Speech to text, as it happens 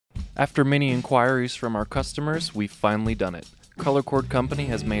After many inquiries from our customers, we've finally done it. Color Cord Company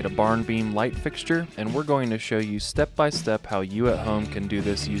has made a barn beam light fixture, and we're going to show you step by step how you at home can do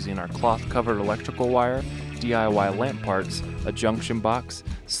this using our cloth covered electrical wire, DIY lamp parts, a junction box,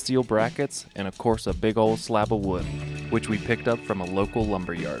 steel brackets, and of course a big old slab of wood, which we picked up from a local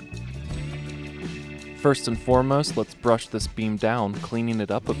lumber yard. First and foremost, let's brush this beam down, cleaning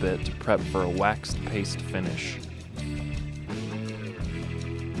it up a bit to prep for a waxed paste finish.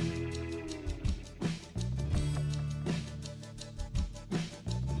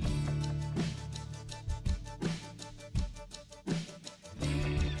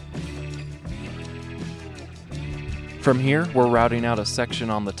 From here, we're routing out a section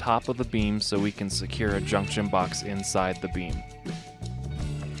on the top of the beam so we can secure a junction box inside the beam.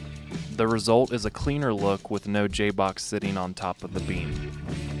 The result is a cleaner look with no J-box sitting on top of the beam.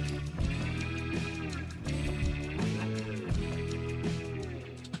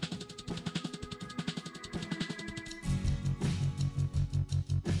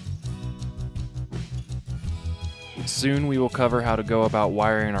 Soon we will cover how to go about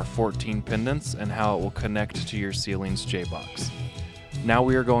wiring our 14 pendants and how it will connect to your ceiling's J-box. Now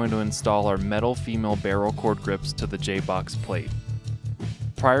we are going to install our metal female barrel cord grips to the J-box plate.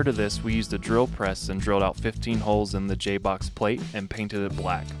 Prior to this, we used a drill press and drilled out 15 holes in the J-box plate and painted it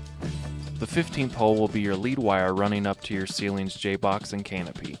black. The 15th hole will be your lead wire running up to your ceiling's J-box and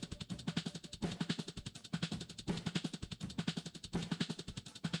canopy.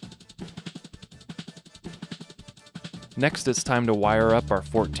 Next, it's time to wire up our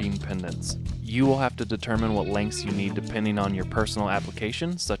 14 pendants. You will have to determine what lengths you need depending on your personal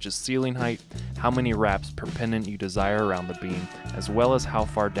application, such as ceiling height, how many wraps per pendant you desire around the beam, as well as how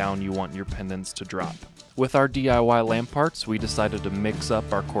far down you want your pendants to drop. With our DIY lamp parts, we decided to mix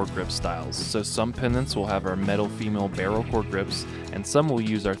up our cord grip styles, so some pendants will have our metal female barrel cord grips, and some will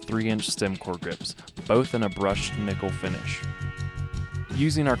use our 3-inch stem cord grips, both in a brushed nickel finish.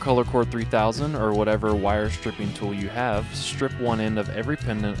 Using our Color Cord 3000 or whatever wire stripping tool you have, strip one end of every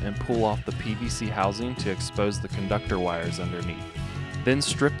pendant and pull off the PVC housing to expose the conductor wires underneath. Then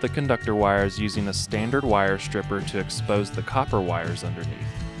strip the conductor wires using a standard wire stripper to expose the copper wires underneath.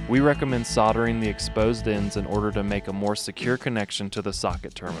 We recommend soldering the exposed ends in order to make a more secure connection to the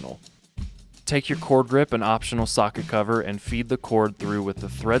socket terminal. Take your cord grip and optional socket cover and feed the cord through with the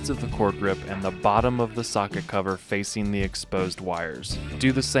threads of the cord grip and the bottom of the socket cover facing the exposed wires.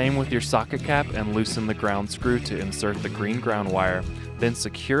 Do the same with your socket cap and loosen the ground screw to insert the green ground wire, then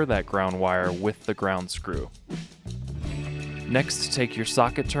secure that ground wire with the ground screw. Next, take your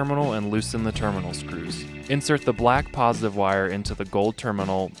socket terminal and loosen the terminal screws. Insert the black positive wire into the gold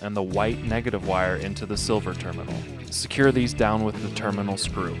terminal and the white negative wire into the silver terminal. Secure these down with the terminal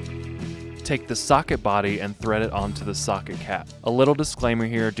screw. Take the socket body and thread it onto the socket cap. A little disclaimer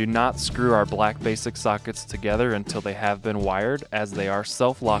here, do not screw our black basic sockets together until they have been wired, as they are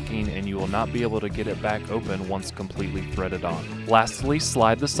self-locking and you will not be able to get it back open once completely threaded on. Lastly,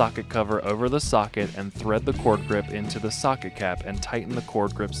 slide the socket cover over the socket and thread the cord grip into the socket cap and tighten the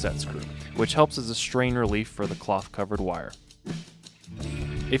cord grip set screw, which helps as a strain relief for the cloth covered wire.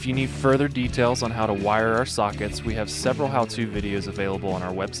 If you need further details on how to wire our sockets, we have several how-to videos available on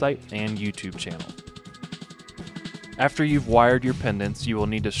our website and YouTube channel. After you've wired your pendants, you will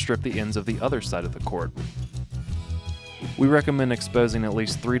need to strip the ends of the other side of the cord. We recommend exposing at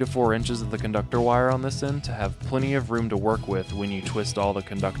least 3 to 4 inches of the conductor wire on this end to have plenty of room to work with when you twist all the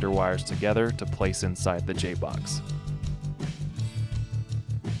conductor wires together to place inside the J-box.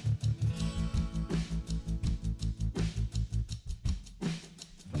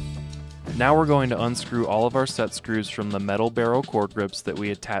 Now we're going to unscrew all of our set screws from the metal barrel cord grips that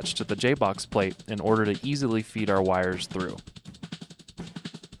we attached to the J-box plate in order to easily feed our wires through.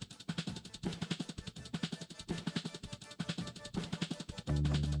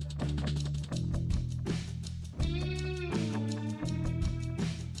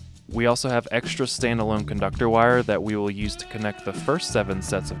 We also have extra standalone conductor wire that we will use to connect the first 7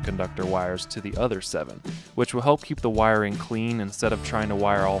 sets of conductor wires to the other 7, which will help keep the wiring clean instead of trying to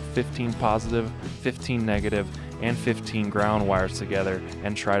wire all 15 positive, 15 negative, and 15 ground wires together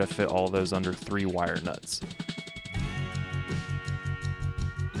and try to fit all those under 3 wire nuts.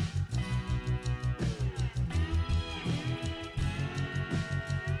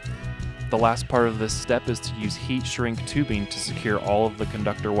 The last part of this step is to use heat shrink tubing to secure all of the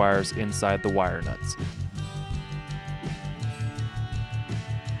conductor wires inside the wire nuts.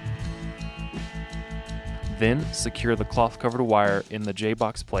 Then, secure the cloth covered wire in the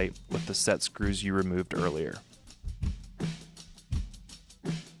J-box plate with the set screws you removed earlier.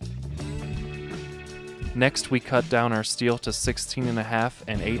 Next, we cut down our steel to 16.5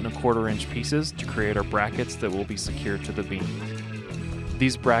 and 8.25 inch pieces to create our brackets that will be secured to the beam.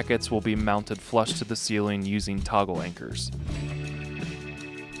 These brackets will be mounted flush to the ceiling using toggle anchors.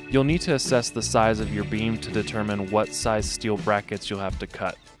 You'll need to assess the size of your beam to determine what size steel brackets you'll have to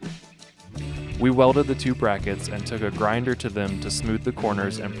cut. We welded the two brackets and took a grinder to them to smooth the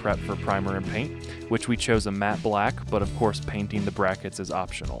corners and prep for primer and paint, which we chose a matte black, but of course painting the brackets is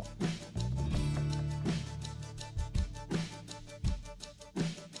optional.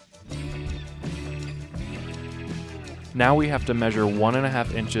 Now we have to measure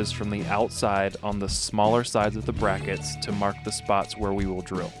 1.5 inches from the outside on the smaller sides of the brackets to mark the spots where we will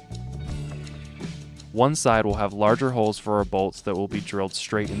drill. One side will have larger holes for our bolts that will be drilled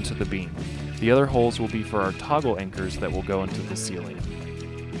straight into the beam. The other holes will be for our toggle anchors that will go into the ceiling.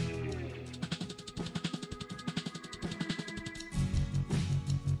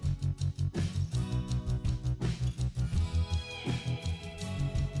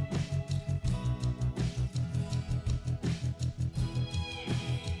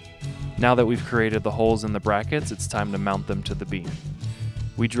 Now that we've created the holes in the brackets, it's time to mount them to the beam.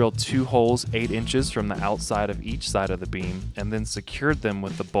 We drilled 2 holes 8 inches from the outside of each side of the beam and then secured them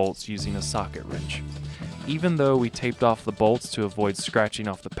with the bolts using a socket wrench. Even though we taped off the bolts to avoid scratching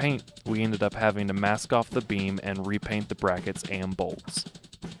off the paint, we ended up having to mask off the beam and repaint the brackets and bolts.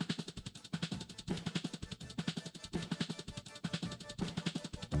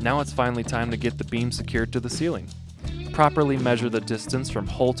 Now it's finally time to get the beam secured to the ceiling. Properly measure the distance from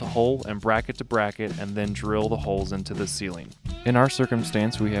hole to hole and bracket to bracket and then drill the holes into the ceiling. In our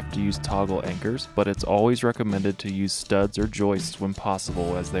circumstance, we have to use toggle anchors, but it's always recommended to use studs or joists when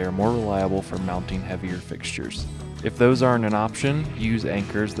possible, as they are more reliable for mounting heavier fixtures. If those aren't an option, use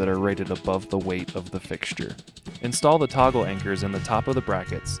anchors that are rated above the weight of the fixture. Install the toggle anchors in the top of the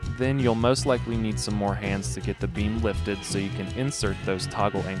brackets, then you'll most likely need some more hands to get the beam lifted so you can insert those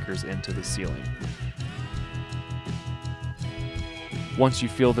toggle anchors into the ceiling. Once you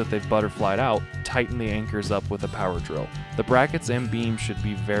feel that they've butterflied out, tighten the anchors up with a power drill. The brackets and beam should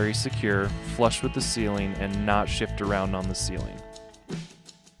be very secure, flush with the ceiling, and not shift around on the ceiling.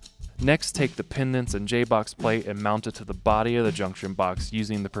 Next, take the pendants and J-box plate and mount it to the body of the junction box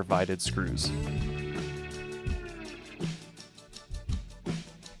using the provided screws.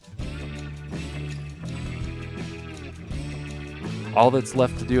 All that's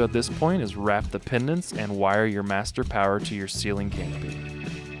left to do at this point is wrap the pendants and wire your master power to your ceiling canopy.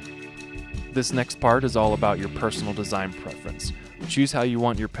 This next part is all about your personal design preference. Choose how you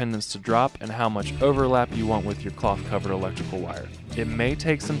want your pendants to drop and how much overlap you want with your cloth-covered electrical wire. It may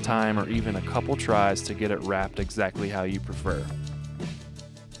take some time or even a couple tries to get it wrapped exactly how you prefer.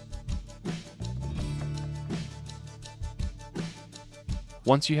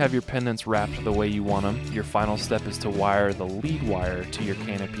 Once you have your pendants wrapped the way you want them, your final step is to wire the lead wire to your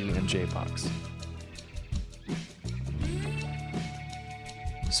canopy and J-box.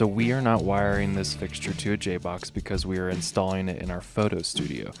 So we are not wiring this fixture to a J-box because we are installing it in our photo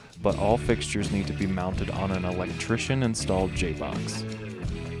studio, but all fixtures need to be mounted on an electrician-installed J-box.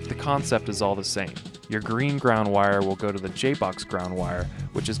 The concept is all the same. Your green ground wire will go to the J-box ground wire,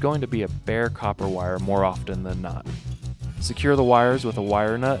 which is going to be a bare copper wire more often than not. Secure the wires with a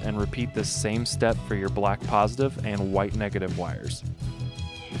wire nut and repeat this same step for your black positive and white negative wires.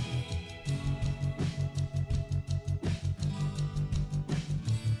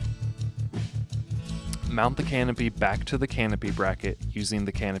 Mount the canopy back to the canopy bracket using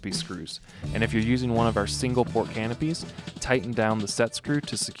the canopy screws. And if you're using one of our single port canopies, tighten down the set screw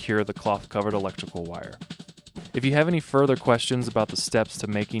to secure the cloth covered electrical wire. If you have any further questions about the steps to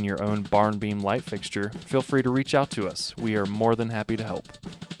making your own barn beam light fixture, feel free to reach out to us. We are more than happy to help.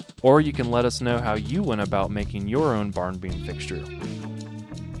 Or you can let us know how you went about making your own barn beam fixture.